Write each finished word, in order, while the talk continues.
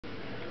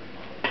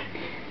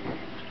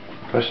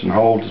Press and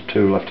hold the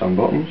two left hand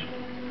buttons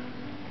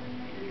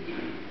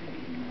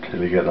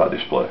till you get that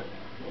display.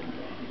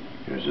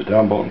 Use the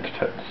down button to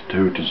take the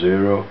 2 to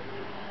 0.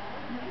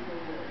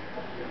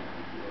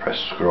 Press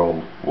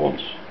scroll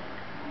once.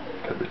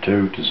 Take the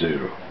 2 to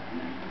 0.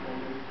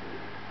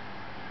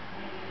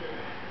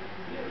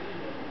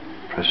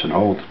 Press and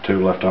hold the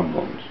two left hand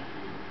buttons.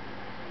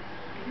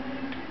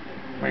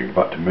 When you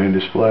go back to main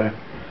display,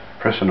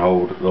 press and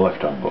hold the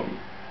left hand button.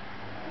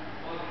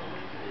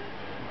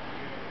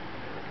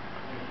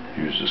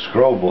 Use the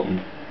scroll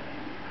button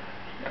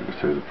to go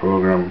through the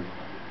program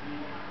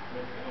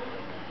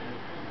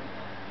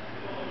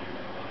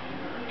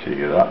so you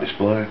get that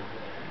display.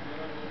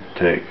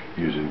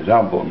 Using the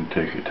down button,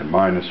 take it to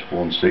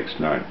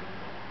 -169.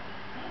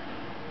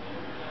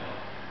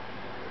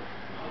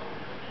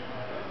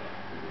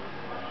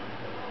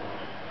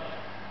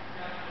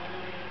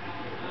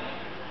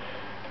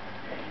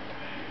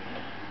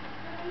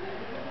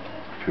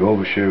 If you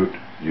overshoot,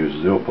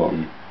 use the up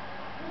button,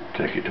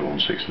 take it to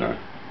 169.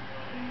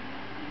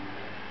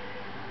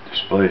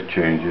 Display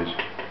changes,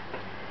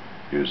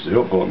 use the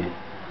up button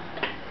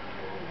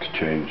to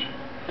change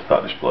to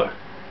that display.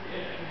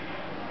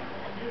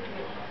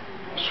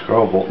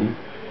 Scroll button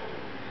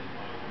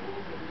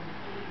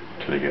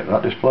till you get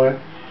that display,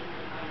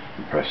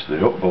 and press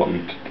the up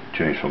button to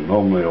change from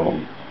normally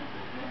on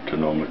to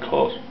normally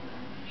close.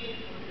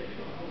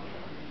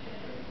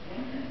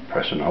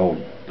 Press and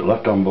hold the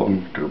left hand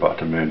button to go back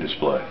to main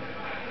display.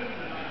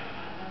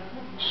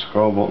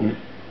 Scroll button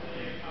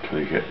till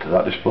you get to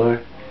that display.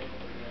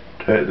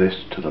 Take this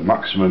to the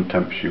maximum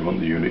temperature you want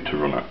the unit to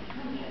run at.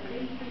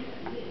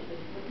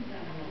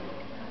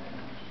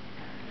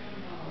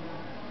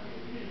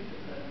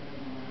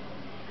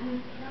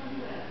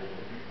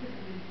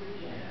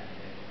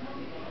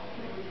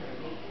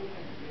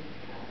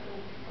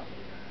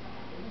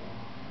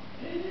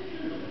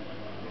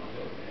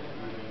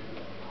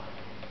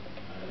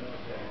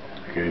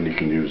 Again, you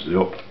can use the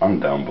up and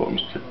down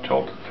buttons to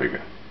alter the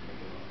figure.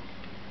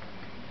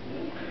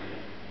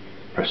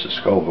 Press the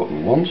scroll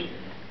button once,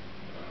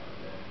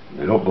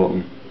 the up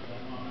button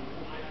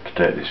to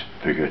take this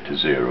figure to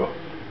 0.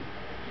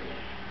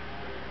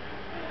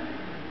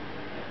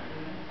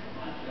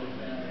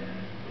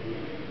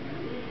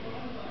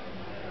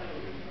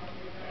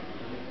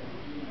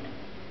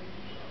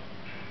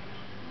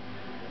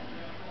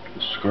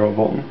 The scroll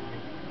button,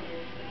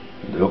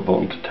 the up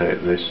button to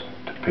take this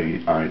to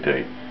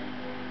PID.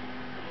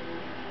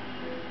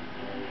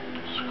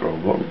 Scroll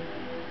button,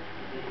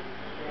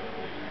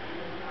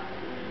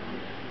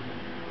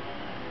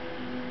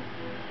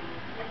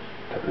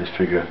 take this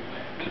figure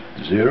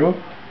to 0,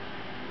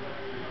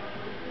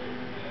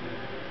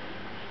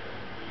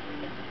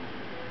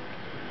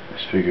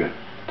 this figure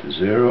to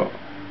 0,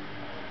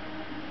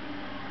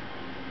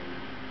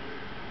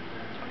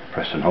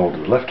 press and hold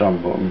the left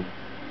hand button,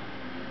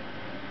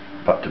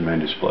 back to main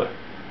display.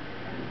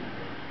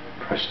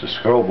 Press the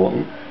scroll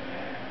button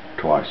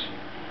twice,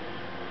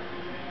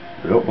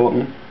 the up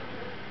button,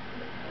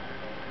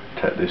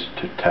 take this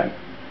to 10.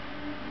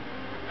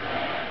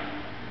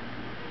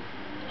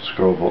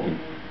 Scroll button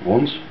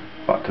once,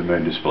 back to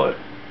main display.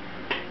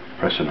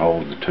 Press and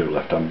hold the two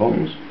left hand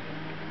buttons.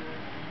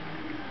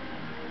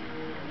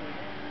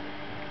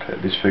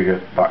 Take this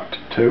figure back to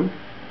 2.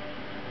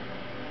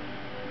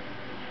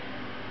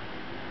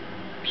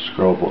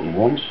 Scroll button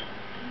once.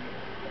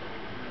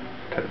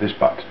 Take this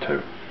back to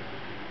 2.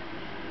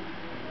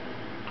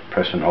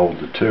 Press and hold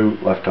the two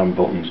left hand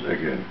buttons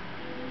again.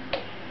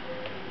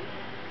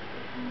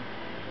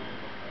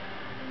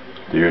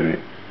 The unit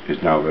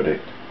is now ready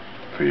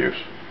for use.